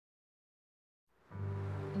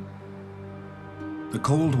The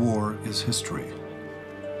Cold War is history.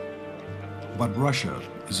 But Russia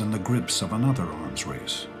is in the grips of another arms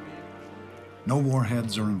race. No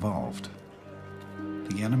warheads are involved.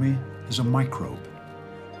 The enemy is a microbe,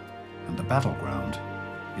 and the battleground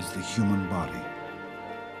is the human body.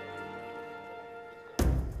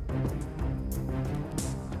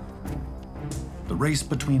 The race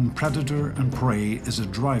between predator and prey is a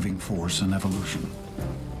driving force in evolution.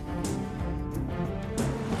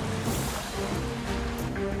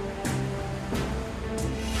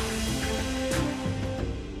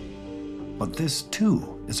 But this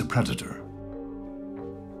too is a predator,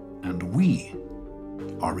 and we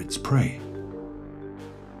are its prey.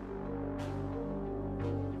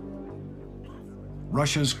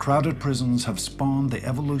 Russia's crowded prisons have spawned the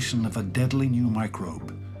evolution of a deadly new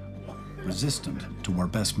microbe, resistant to our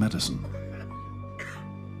best medicine.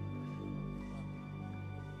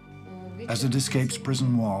 As it escapes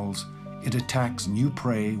prison walls, it attacks new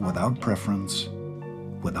prey without preference,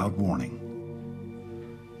 without warning.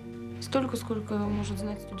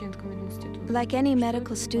 Like any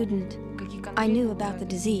medical student, I knew about the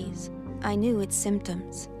disease. I knew its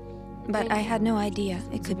symptoms. But I had no idea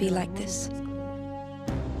it could be like this.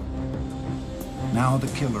 Now the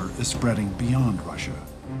killer is spreading beyond Russia,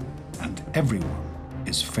 and everyone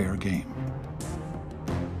is fair game.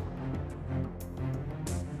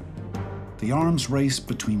 The arms race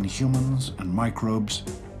between humans and microbes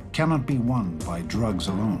cannot be won by drugs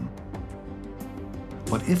alone.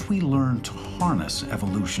 But if we learn to harness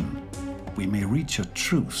evolution, we may reach a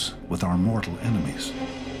truce with our mortal enemies.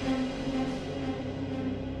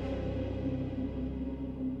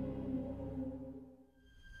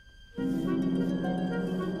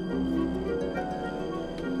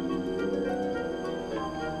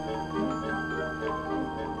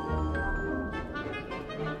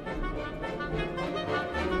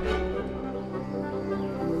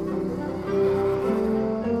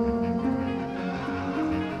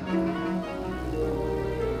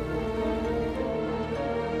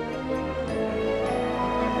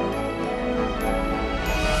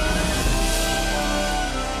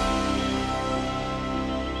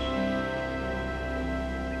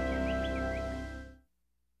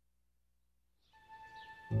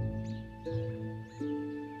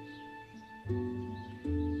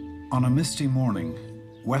 On a misty morning,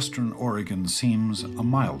 western Oregon seems a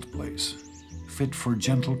mild place, fit for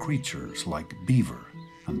gentle creatures like beaver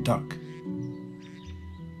and duck.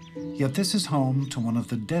 Yet this is home to one of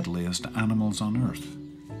the deadliest animals on Earth.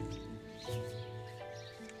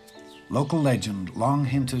 Local legend long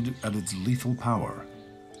hinted at its lethal power.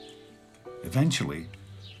 Eventually,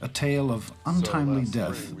 a tale of untimely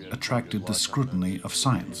death attracted the scrutiny of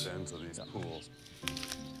science.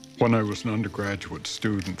 When I was an undergraduate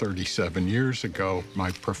student 37 years ago,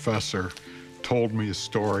 my professor told me a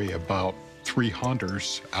story about 3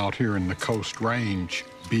 hunters out here in the Coast Range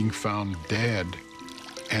being found dead,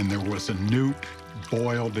 and there was a newt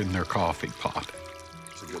boiled in their coffee pot.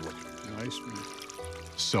 That's a good one. Nice one.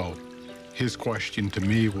 So his question to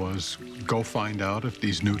me was, go find out if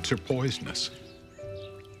these newts are poisonous.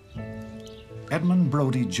 Edmund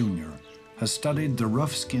Brody Jr. has studied the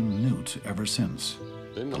rough-skinned newt ever since.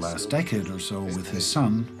 The last decade or so with his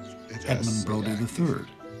son, Edmund Brody III.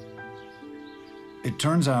 It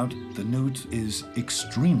turns out the newt is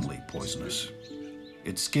extremely poisonous.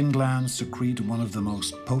 Its skin glands secrete one of the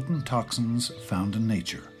most potent toxins found in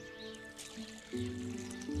nature.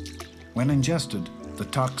 When ingested, the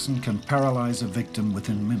toxin can paralyze a victim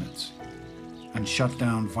within minutes and shut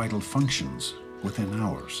down vital functions within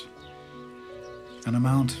hours. An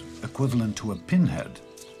amount equivalent to a pinhead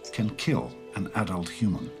can kill an adult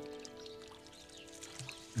human.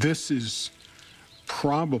 This is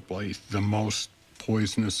probably the most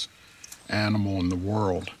poisonous animal in the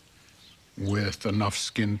world, with enough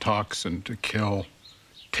skin toxin to kill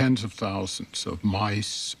tens of thousands of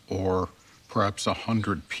mice or perhaps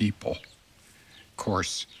 100 people. Of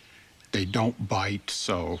course, they don't bite,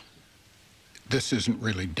 so this isn't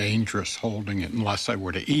really dangerous holding it unless I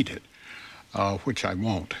were to eat it, which I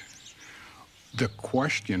won't. The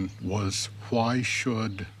question was, why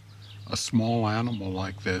should a small animal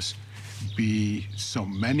like this be so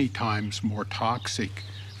many times more toxic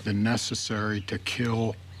than necessary to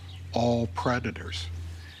kill all predators?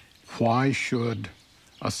 Why should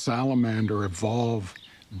a salamander evolve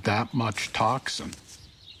that much toxin?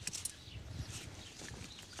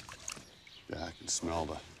 Yeah, I can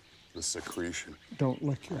smell the secretion. Don't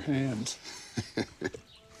lick your hands.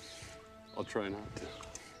 I'll try not to.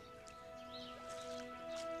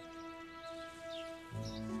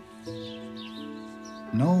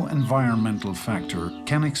 No environmental factor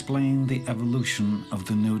can explain the evolution of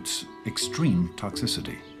the newt's extreme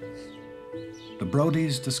toxicity. The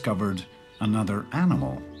Brodies discovered another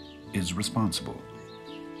animal is responsible.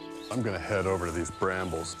 I'm gonna head over to these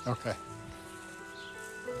brambles. Okay.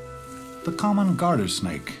 The common garter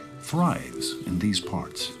snake thrives in these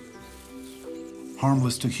parts.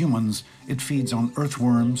 Harmless to humans, it feeds on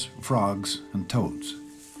earthworms, frogs, and toads.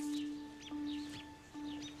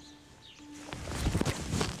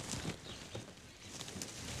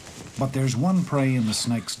 But there's one prey in the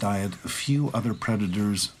snake's diet a few other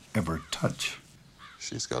predators ever touch.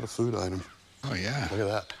 She's got a food item. Oh, yeah. Look at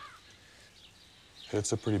that.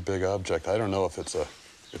 It's a pretty big object. I don't know if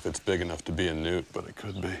it's big enough to be a newt, but it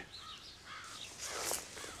could be.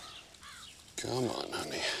 Come on,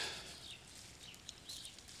 honey.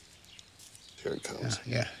 Here it comes.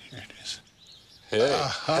 Yeah, here it is. Hey,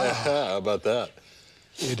 how about that?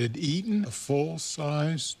 It had eaten a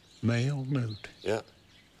full-sized male newt. Yeah.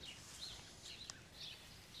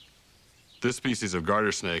 This species of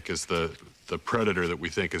garter snake is the predator that we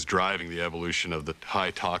think is driving the evolution of the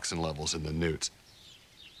high toxin levels in the newts.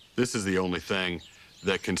 This is the only thing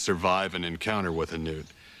that can survive an encounter with a newt.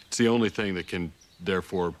 It's the only thing that can,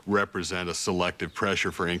 therefore, represent a selective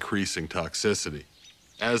pressure for increasing toxicity.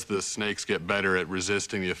 As the snakes get better at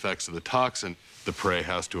resisting the effects of the toxin, the prey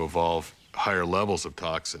has to evolve higher levels of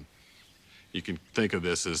toxin. You can think of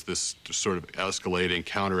this as this sort of escalating,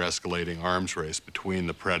 counter-escalating arms race between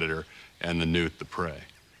the predator and the newt, the prey.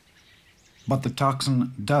 But the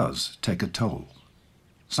toxin does take a toll.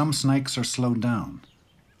 Some snakes are slowed down.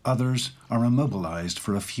 Others are immobilized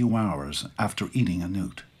for a few hours after eating a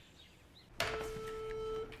newt.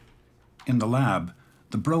 In the lab,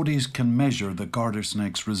 the Brodies can measure the garter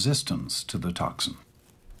snake's resistance to the toxin.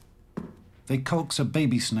 They coax a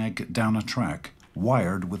baby snake down a track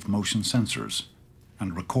wired with motion sensors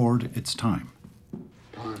and record its time.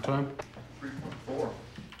 Time? 3.4.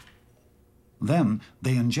 Then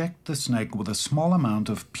they inject the snake with a small amount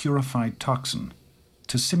of purified toxin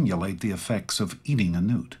to simulate the effects of eating a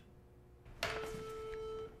newt.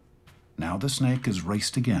 Now the snake is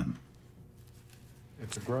raced again.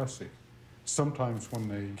 It's aggressive. Sometimes when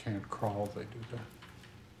they can't crawl, they do that.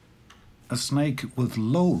 A snake with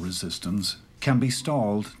low resistance can be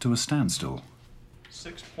stalled to a standstill.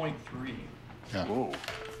 6.3. Yeah. Whoa.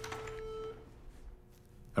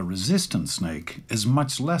 A resistant snake is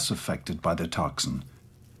much less affected by the toxin,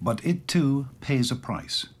 but it too pays a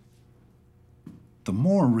price. The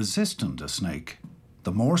more resistant a snake,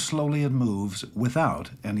 the more slowly it moves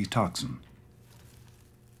without any toxin.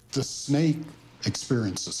 The snake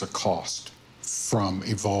experiences a cost from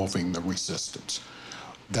evolving the resistance.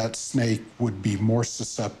 That snake would be more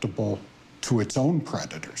susceptible to its own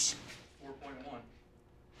predators. 4.1.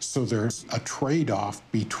 So there's a trade-off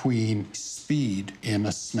between speed in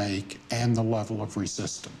a snake and the level of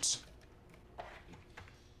resistance.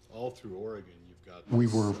 All through Oregon, you've got... We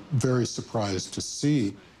were very surprised to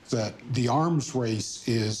see that the arms race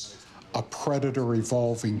is a predator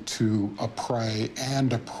evolving to a prey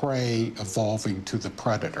and a prey evolving to the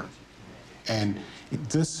predator. And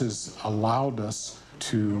this has allowed us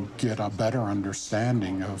to get a better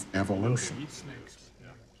understanding of evolution.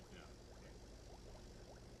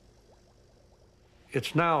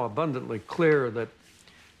 It's now abundantly clear that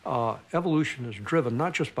evolution is driven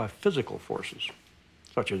not just by physical forces,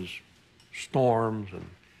 such as storms and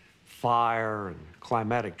fire and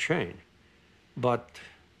climatic change, but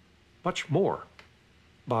much more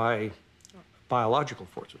by biological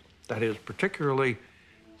forces. That is, particularly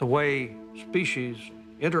the way species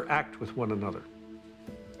interact with one another,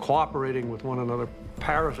 cooperating with one another,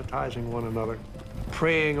 parasitizing one another,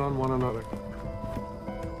 preying on one another.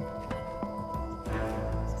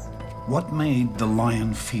 What made the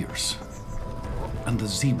lion fierce and the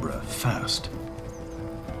zebra fast?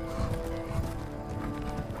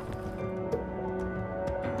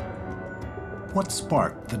 What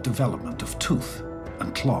sparked the development of tooth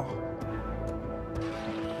and claw?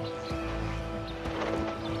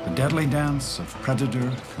 The deadly dance of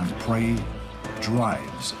predator and prey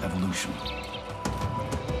drives evolution.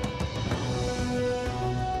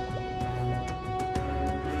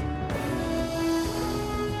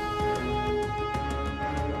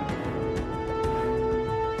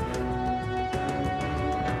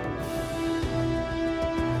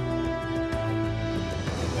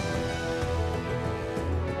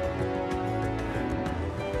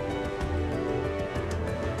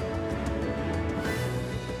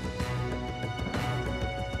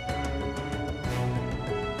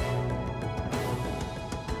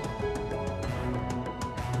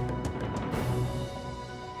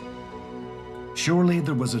 Surely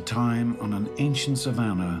there was a time on an ancient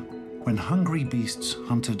savanna when hungry beasts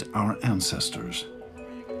hunted our ancestors.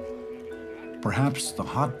 Perhaps the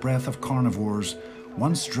hot breath of carnivores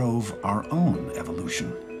once drove our own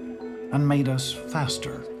evolution and made us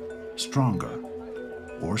faster, stronger,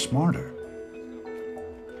 or smarter.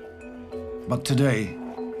 But today,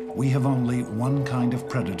 we have only one kind of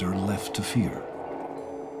predator left to fear.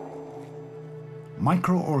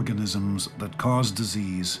 Microorganisms that cause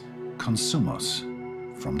disease consume us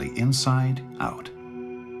from the inside out.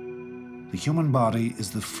 The human body is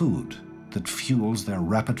the food that fuels their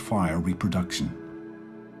rapid-fire reproduction.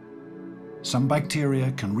 Some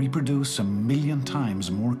bacteria can reproduce 1,000,000 times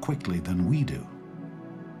more quickly than we do.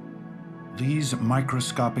 These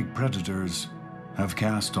microscopic predators have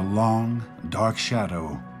cast a long, dark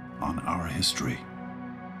shadow on our history.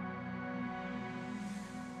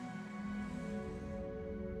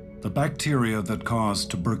 The bacteria that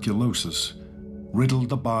caused tuberculosis riddled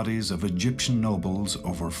the bodies of Egyptian nobles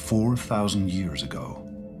over 4,000 years ago.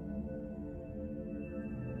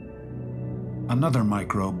 Another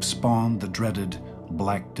microbe spawned the dreaded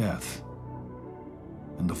Black Death.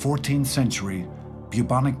 In the 14th century,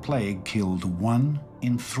 bubonic plague killed 1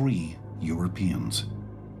 in 3 Europeans.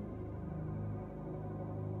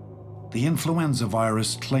 The influenza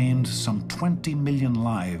virus claimed some 20 million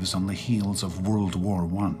lives on the heels of World War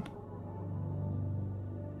I.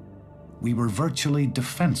 We were virtually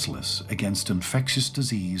defenseless against infectious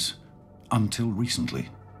disease until recently.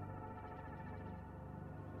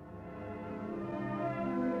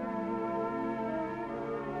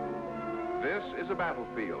 This is a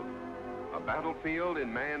battlefield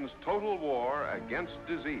in man's total war against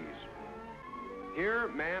disease. Here,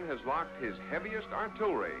 man has locked his heaviest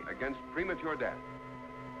artillery against premature death.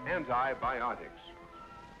 Antibiotics,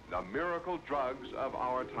 the miracle drugs of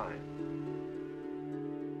our time.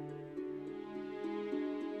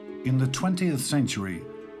 In the 20th century,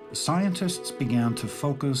 scientists began to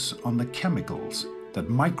focus on the chemicals that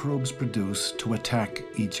microbes produce to attack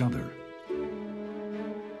each other.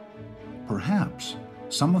 Perhaps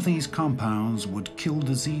some of these compounds would kill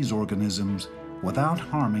disease organisms without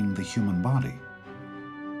harming the human body.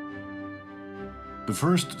 The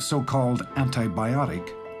first so-called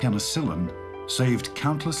antibiotic, penicillin, saved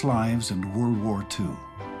countless lives in World War II.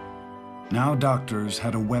 Now doctors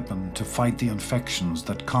had a weapon to fight the infections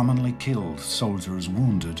that commonly killed soldiers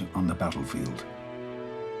wounded on the battlefield.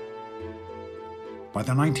 By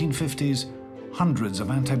the 1950s, hundreds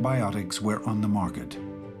of antibiotics were on the market.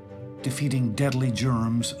 Defeating deadly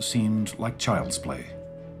germs seemed like child's play.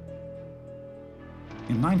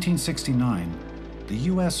 In 1969, the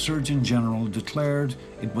U.S. Surgeon General declared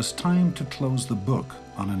it was time to close the book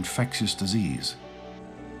on infectious disease.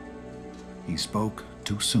 He spoke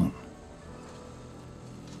too soon.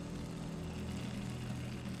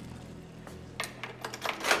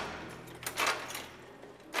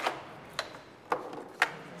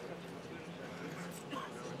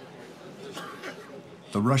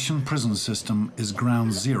 The Russian prison system is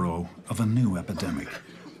ground zero of a new epidemic.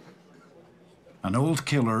 An old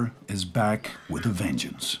killer is back with a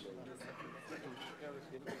vengeance.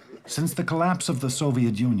 Since the collapse of the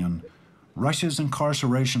Soviet Union, Russia's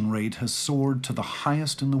incarceration rate has soared to the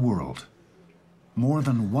highest in the world. More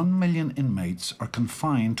than 1 million inmates are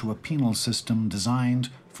confined to a penal system designed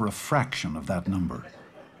for a fraction of that number.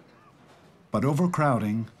 But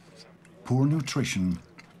overcrowding, poor nutrition,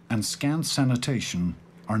 and scant sanitation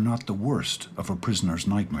are not the worst of a prisoner's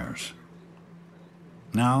nightmares.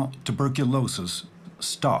 Now, tuberculosis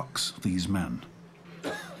stalks these men.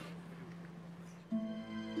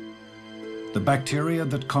 The bacteria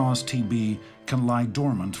that cause TB can lie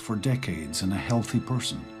dormant for decades in a healthy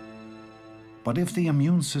person. But if the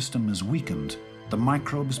immune system is weakened, the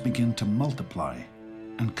microbes begin to multiply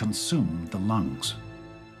and consume the lungs.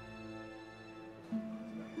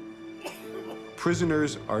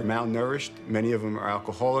 Prisoners are malnourished. Many of them are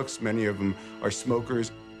alcoholics. Many of them are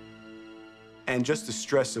smokers. And just the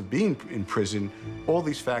stress of being in prison, all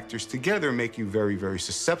these factors together make you very, very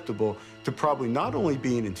susceptible to probably not only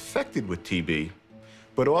being infected with TB,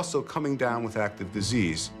 but also coming down with active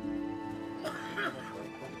disease.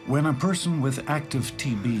 When a person with active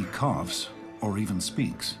TB coughs, or even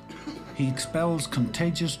speaks, he expels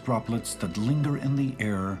contagious droplets that linger in the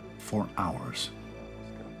air for hours.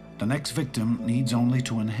 The next victim needs only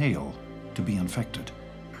to inhale to be infected.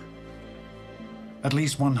 At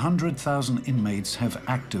least 100,000 inmates have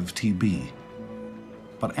active TB,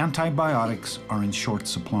 but antibiotics are in short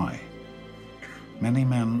supply. Many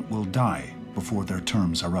men will die before their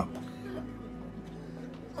terms are up.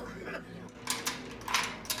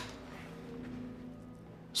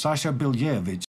 Sasha Bilyevich